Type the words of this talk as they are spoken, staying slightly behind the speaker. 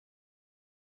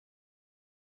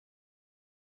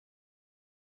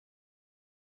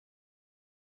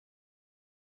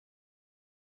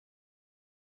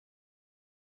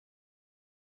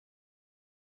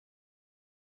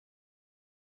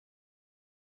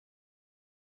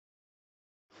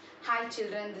Hi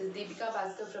children, this is Deepika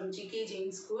Baskar from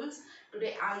G.K.Jain schools.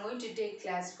 Today I am going to take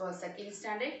class for 2nd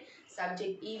standard,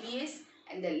 subject EVS,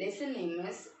 and the lesson name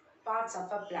is Parts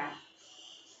of a Plant.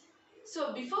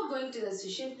 So before going to the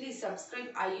session, please subscribe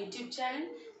our YouTube channel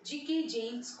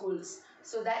G.K.Jain schools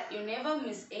so that you never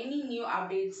miss any new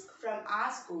updates from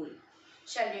our school.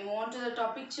 Shall we move on to the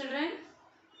topic, children?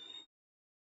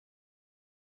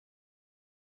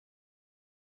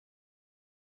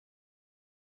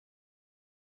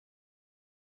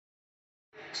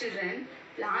 Children,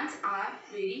 plants are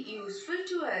very useful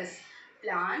to us.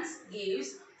 Plants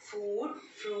gives food,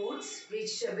 fruits,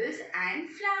 vegetables and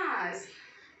flowers.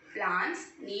 Plants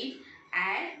need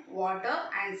air, water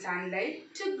and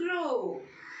sunlight to grow.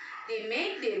 They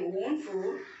make their own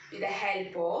food with the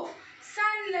help of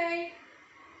sunlight.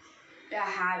 We are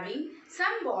having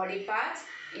some body parts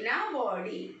in our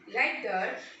body. Like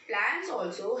that, plants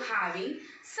also having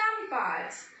some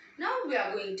parts. Now we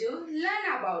are going to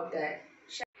learn about that.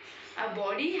 Our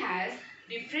body has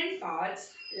different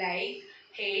parts like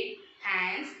head,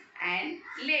 hands and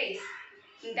legs.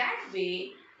 In that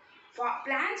way,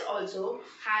 plants also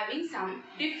having some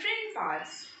different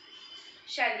parts.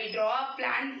 Shall we draw a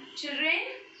plant, children?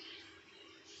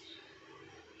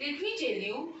 Let me tell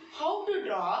you how to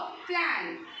draw a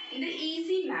plant in the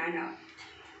easy manner.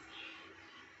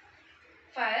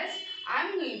 First, I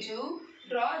am going to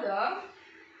draw the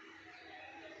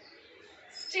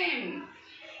stem.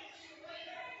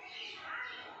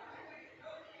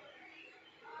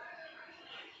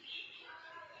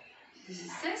 This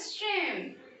is the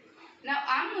stem. Now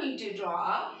I am going to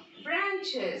draw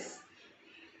branches.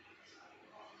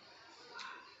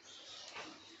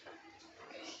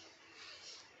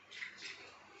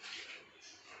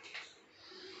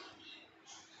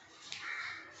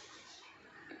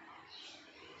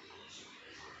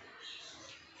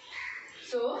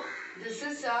 So this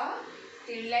is a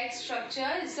thin-like structure.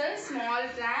 It's a small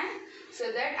plant.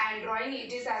 So that I am drawing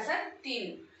it is as a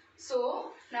thin.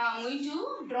 So now I am going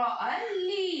to draw a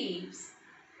leaves.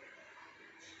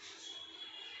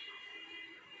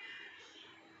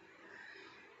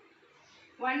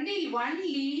 Only one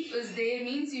leaf is there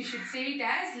means you should say it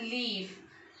as leaf.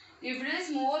 If it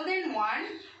is more than one,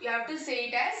 you have to say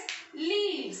it as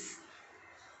leaves.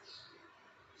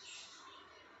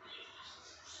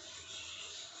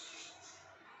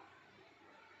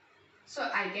 So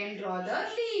I can draw the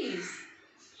leaves.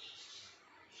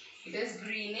 It is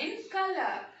green in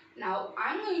color. Now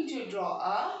I am going to draw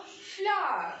a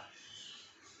flower.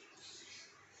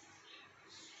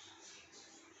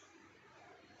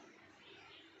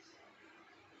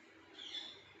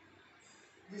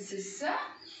 This is a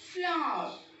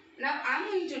flower. Now I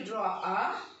am going to draw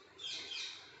a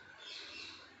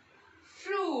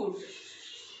fruit.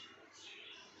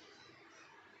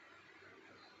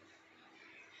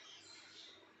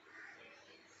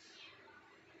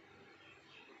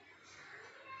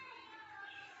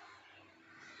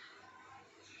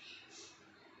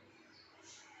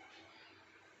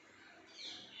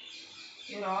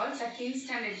 You are all second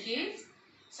standard kids.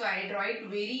 So I draw it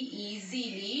very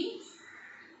easily.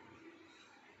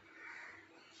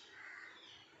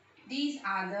 These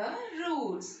are the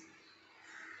roots.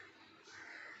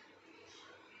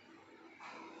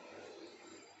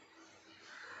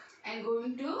 I am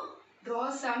going to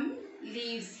draw some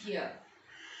leaves here.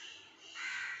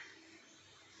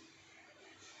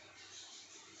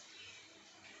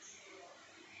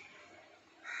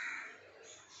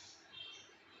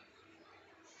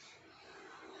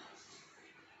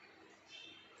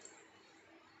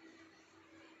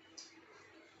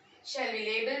 Shall we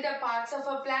label the parts of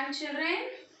a plant, children?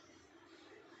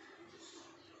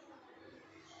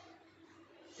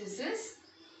 This is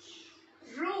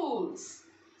roots.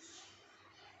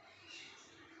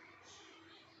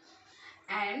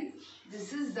 And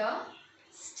this is the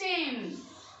stem.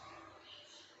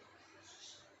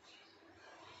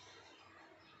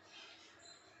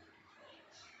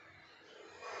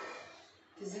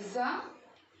 This is a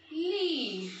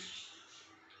leaf.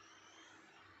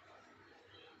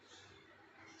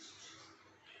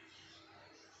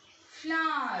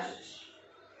 Flower.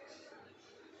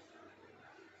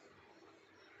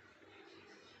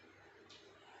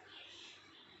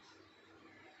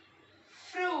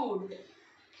 Fruit.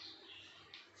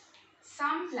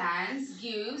 Some plants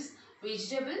gives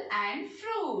vegetable and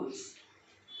fruits.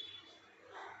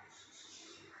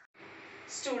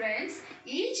 Students,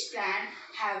 each plant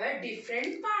have a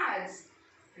different parts.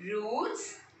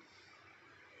 Roots.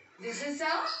 This is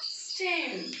a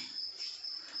stem.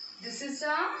 This is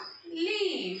a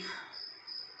leaf.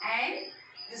 And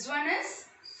this one is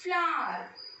flower.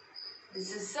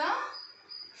 This is a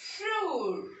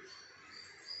fruit.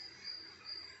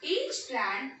 Each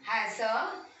plant has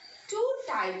two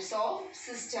types of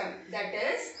system, that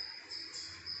is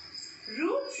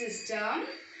root system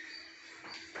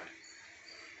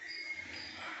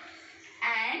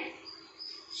and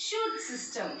shoot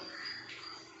system.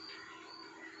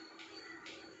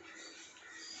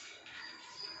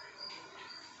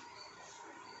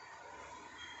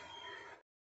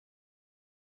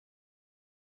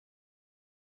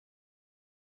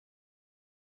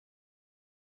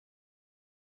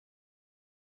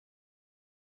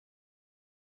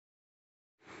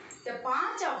 The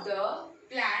part of the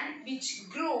plant which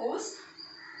grows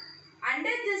under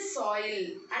the soil,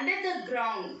 under the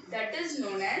ground, that is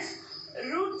known as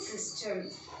root system.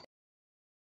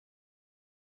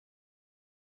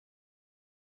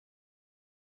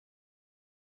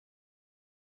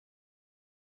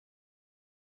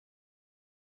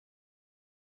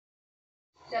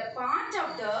 The part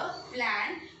of the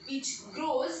plant which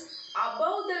grows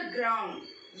above the ground,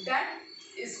 that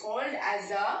is called as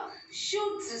a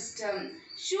shoot system.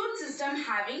 Shoot system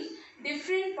having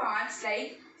different parts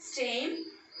like stem,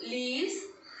 leaves,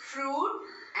 fruit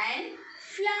and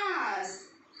flowers.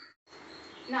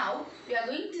 Now we are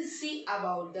going to see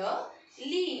about the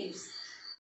leaves.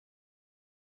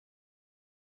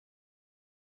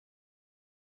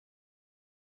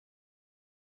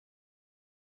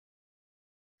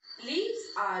 Leaves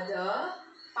are the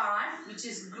part which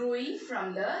is growing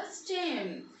from the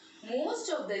stem. Most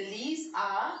of the leaves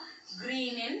are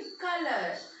green in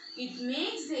color. It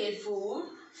makes their food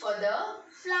for the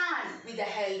plant with the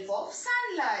help of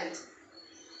sunlight.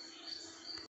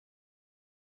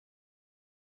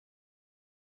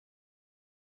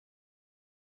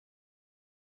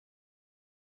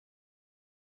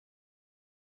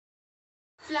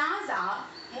 Flowers are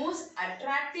most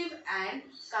attractive and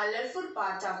colorful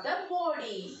part of the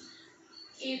body.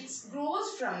 It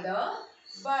grows from the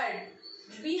bud.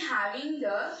 We having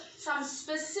the some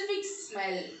specific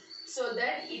smell so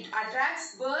that it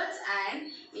attracts birds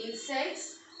and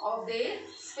insects of their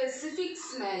specific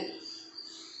smell.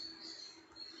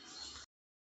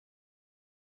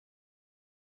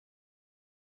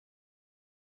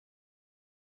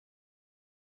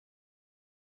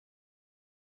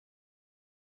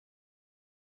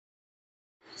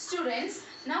 Students,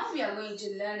 now we are going to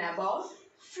learn about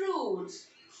fruits.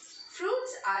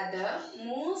 Fruits are the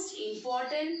most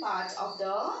important part of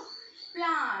the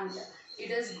plant. It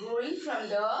is growing from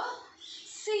the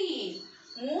seed.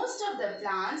 Most of the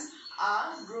plants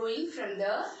are growing from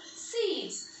the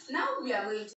seeds. Now we are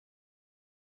going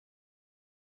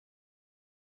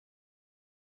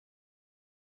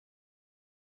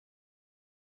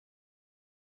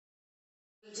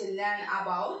to learn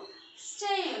about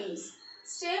stems.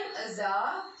 Stem is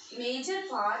a major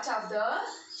part of the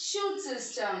shoot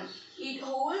system. It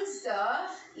holds the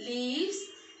leaves,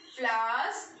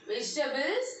 flowers,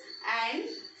 vegetables and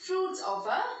fruits of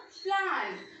a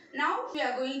plant. Now we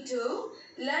are going to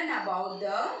learn about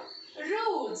the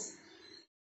roots.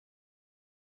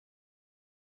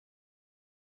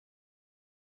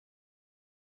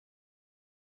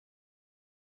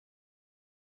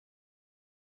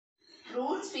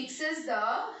 Roots fixes the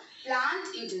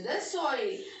plant into the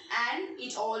soil and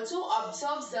it also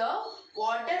absorbs the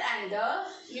water and the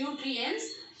nutrients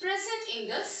present in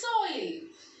the soil.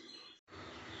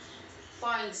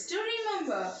 Points to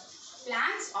remember.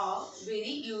 Plants are very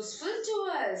useful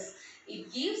to us.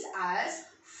 It gives us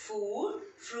food,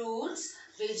 fruits,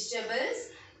 vegetables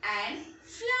and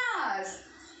flowers.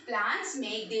 Plants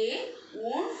make their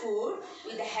own food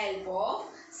with the help of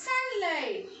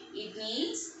sunlight. It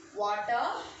needs water,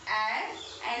 air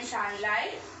and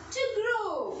sunlight to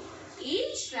grow.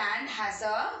 Each plant has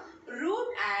a root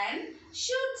and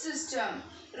shoot system.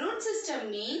 Root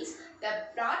system means the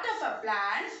part of a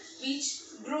plant which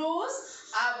grows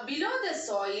up below the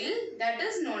soil, that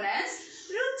is known as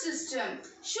root system.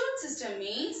 Shoot system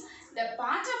means the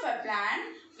part of a plant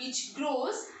which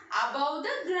grows above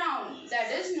the ground,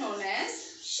 that is known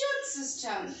as shoot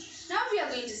system. Now we are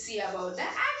going to see about the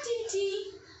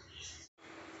activity.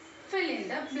 Fill in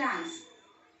the blanks.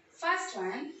 First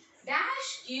one,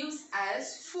 dash gives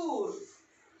us food.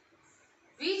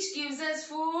 Which gives us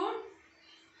food?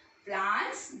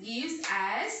 Plants gives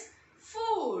us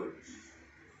food.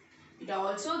 It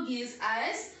also gives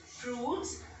us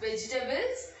fruits,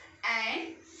 vegetables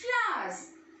and flowers.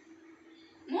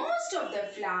 Most of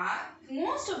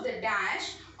the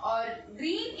dash are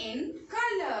green in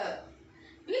color.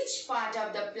 Which part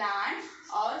of the plant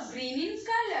are green in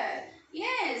color?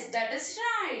 Yes, that is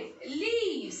right.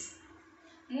 Leaves.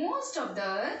 Most of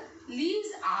the leaves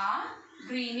are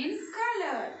green in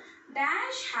color.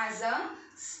 Dash has a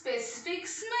specific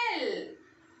smell.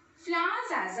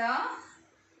 Flowers has a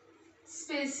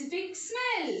specific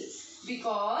smell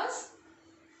because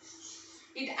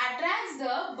it attracts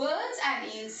the birds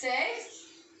and insects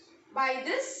by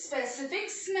this specific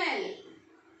smell.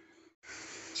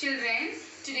 Children,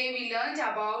 today we learned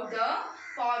about the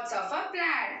parts of a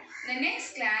plant. In the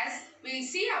next class, we'll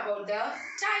see about the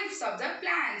types of the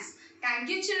plants. Thank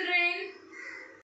you, children.